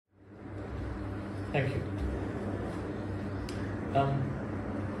Thank you.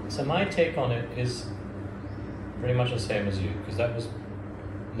 So my take on it is pretty much the same as you, because that was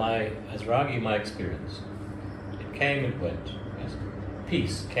as Ragi, my experience. It came, it went. Yes?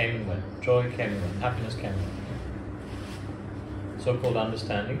 Peace came and went. Joy came and went. Happiness came and went. So-called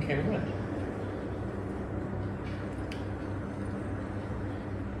understanding came and went.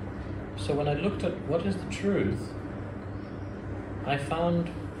 So when I looked at what is the truth, I found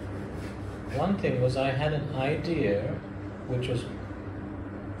one thing was I had an idea which was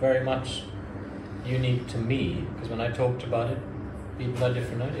very much unique to me, because when I talked about it, people had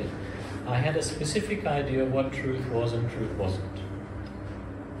different ideas. I had a specific idea of what truth was and truth wasn't,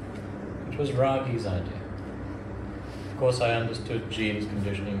 which was Ragi's idea. Of course, I understood genes,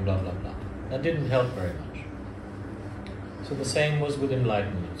 conditioning, blah, blah, blah. That didn't help very much. So the same was with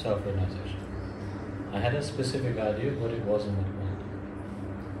enlightenment, self-realization. I had a specific idea of what it was and what it wasn't.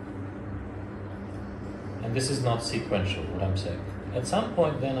 And this is not sequential, what I'm saying. At some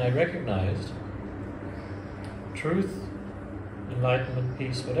point then I recognized truth, enlightenment,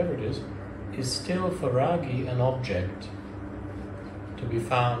 peace, whatever it is still for Ragi an object to be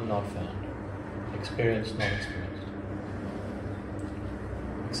found, not found, experienced, not experienced,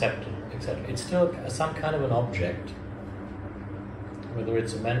 accepted, etc. It's still some kind of an object, whether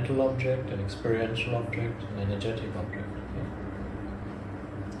it's a mental object, an experiential object, an energetic object. Okay?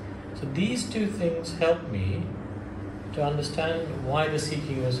 So these two things help me to understand why the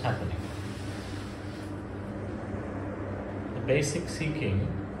seeking was happening. The basic seeking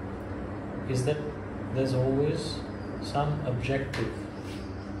is that there's always some objective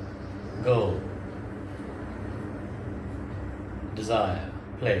goal, desire,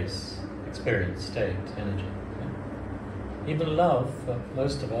 place, experience, state, energy. Okay? Even love, for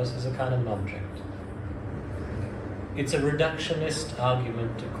most of us, is a kind of an object. It's a reductionist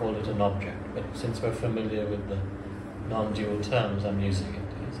argument to call it an object, but since we're familiar with the non-dual terms, I'm using it.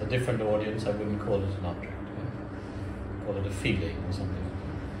 It's a different audience, I wouldn't call it an object. Call it a feeling or something.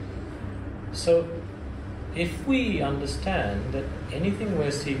 So, if we understand that anything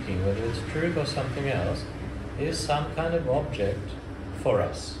we're seeking, whether it's truth or something else, is some kind of object for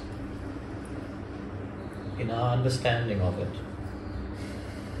us, in our understanding of it,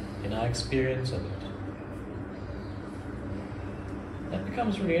 in our experience of it, that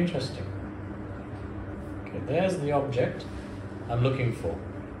becomes really interesting. Okay, there's the object I'm looking for.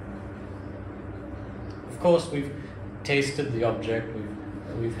 Of course, we've tasted the object,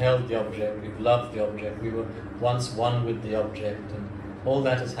 we've held the object, we've loved the object, we were once one with the object, and all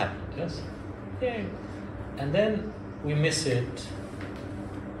that has happened, yes? Yay. And then we miss it,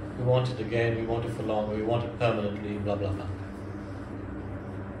 we want it again, we want it for long, we want it permanently, blah, blah, blah.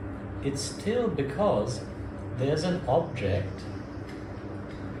 It's still because there's an object,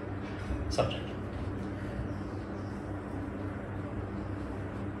 subject.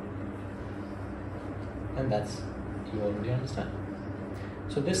 And that's, you already understand.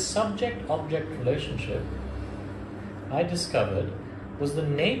 So this subject-object relationship, I discovered, was the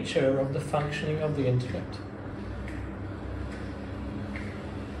nature of the functioning of the intellect.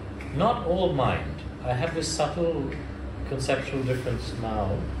 Not all mind. I have this subtle conceptual difference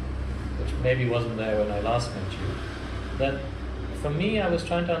now, which maybe wasn't there when I last met you, that for me I was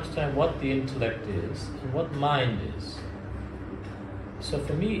trying to understand what the intellect is and what mind is. So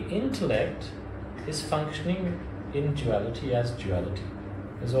for me, intellect is functioning in duality as duality.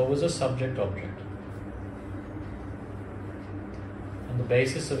 There's always a subject-object. And the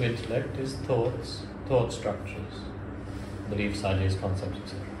basis of intellect is thoughts, thought structures, beliefs, ideas, concepts,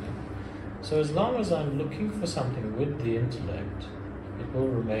 etc. So as long as I'm looking for something with the intellect, it will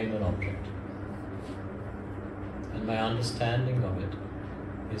remain an object. And my understanding of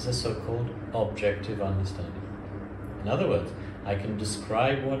it is a so-called objective understanding. In other words, I can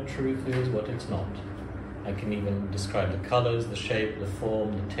describe what truth is, what it's not. I can even describe the colors, the shape, the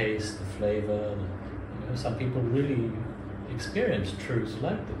form, the taste, the flavor. Some people really experience truths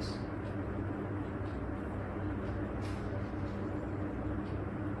like this.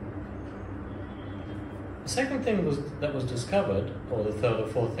 The second thing that was discovered, or the third or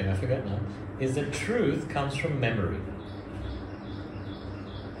fourth thing, I forget now, is that truth comes from memory.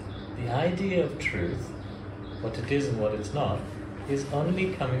 The idea of truth, what it is and what it's not, is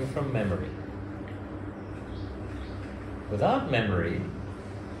only coming from memory. Without memory,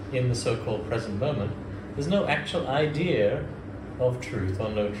 in the so-called present moment, there's no actual idea of truth or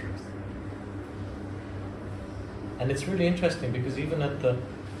no truth. And it's really interesting because even at the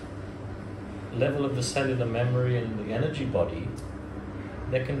level of the cellular memory and the energy body,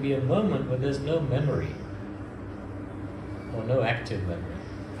 there can be a moment where there's no memory or no active memory.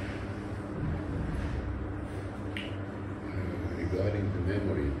 regarding the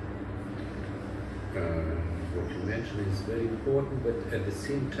memory. What you mentioned is very important, but at the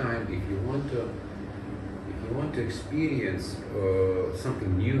same time, if you want to experience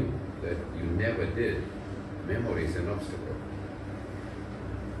something new that you never did, memory is an obstacle.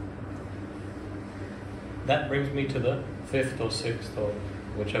 That brings me to the fifth or sixth or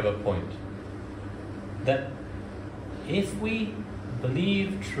whichever point. That if we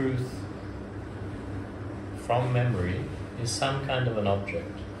believe truth from memory is some kind of an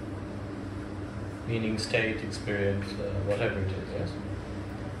object, meaning state, experience, whatever it is, yes?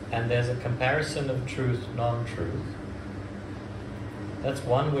 And there's a comparison of truth, non-truth, that's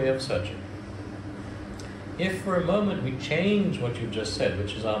one way of searching. If for a moment we change what you just said,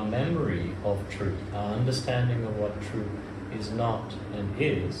 which is our memory of truth, our understanding of what truth is not and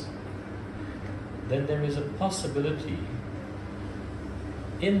is, then there is a possibility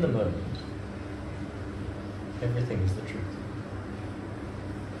in the moment everything is the truth.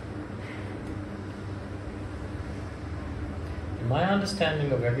 And my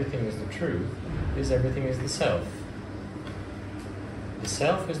understanding of everything is the truth is everything is the self. The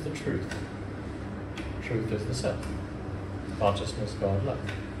self is the truth. Truth is the self. Consciousness, God, love.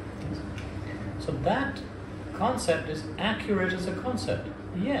 Yes. So that concept is accurate as a concept.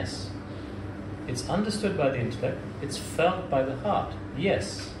 Yes. It's understood by the intellect. It's felt by the heart.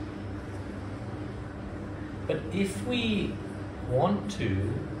 Yes. But if we want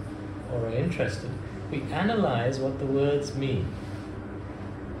to, or are interested, we analyze what the words mean,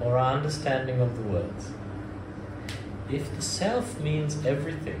 or our understanding of the words. If the self means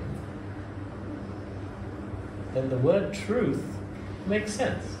everything, then the word truth makes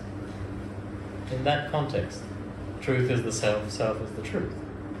sense. In that context, truth is the self, self is the truth.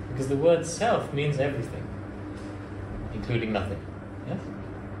 Because the word self means everything, including nothing. Yes?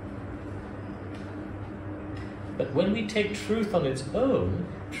 But when we take truth on its own,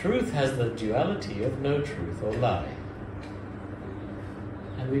 truth has the duality of no truth or lie.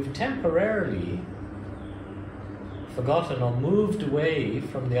 And we've temporarily forgotten or moved away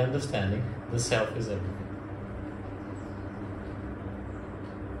from the understanding the self is everything.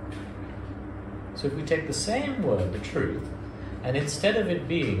 So if we take the same word, the truth, and instead of it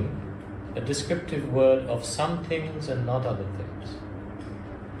being a descriptive word of some things and not other things,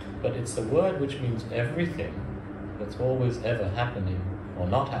 but it's the word which means everything that's always ever happening or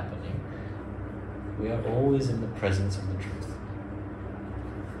not happening, we are always in the presence of the truth.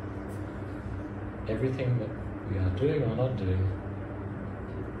 Everything that we are doing or not doing,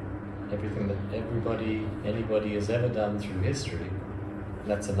 everything that anybody has ever done through history,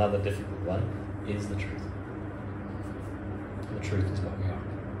 that's another difficult one, is the truth. The truth is what we are.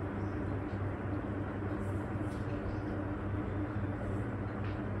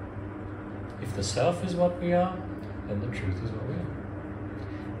 If the self is what we are, then the truth is what we are.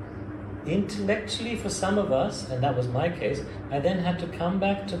 Intellectually, for some of us, and that was my case, I then had to come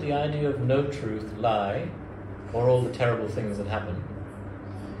back to the idea of no truth, lie, or all the terrible things that happen,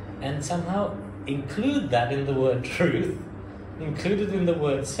 and somehow include that in the word truth, include it in the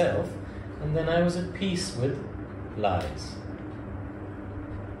word self, and then I was at peace with lies,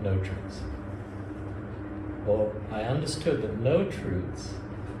 no truths. Or I understood that no truths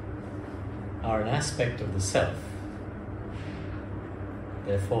are an aspect of the self.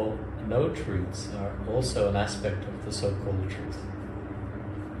 Therefore, no truths are also an aspect of the so-called truth.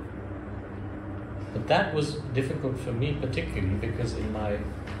 But that was difficult for me particularly because in my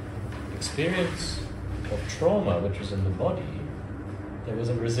experience of trauma, which was in the body, there was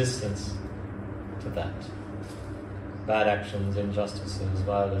a resistance to that. Bad actions, injustices,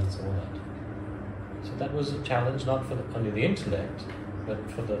 violence, all that. So that was a challenge not for only the intellect,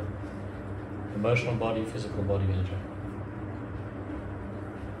 but for the emotional body, physical body, energy.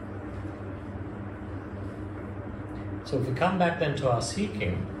 So if we come back then to our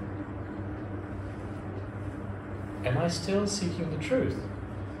seeking, am I still seeking the truth?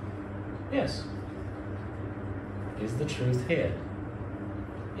 Yes. Is the truth here?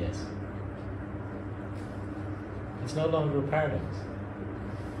 Yes. It's no longer a paradox.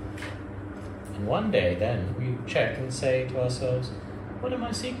 And one day then we check and say to ourselves, what am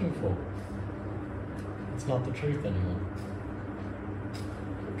I seeking for? It's not the truth anymore.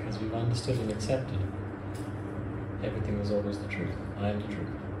 Because we've understood and accepted everything is always the truth. I am the truth.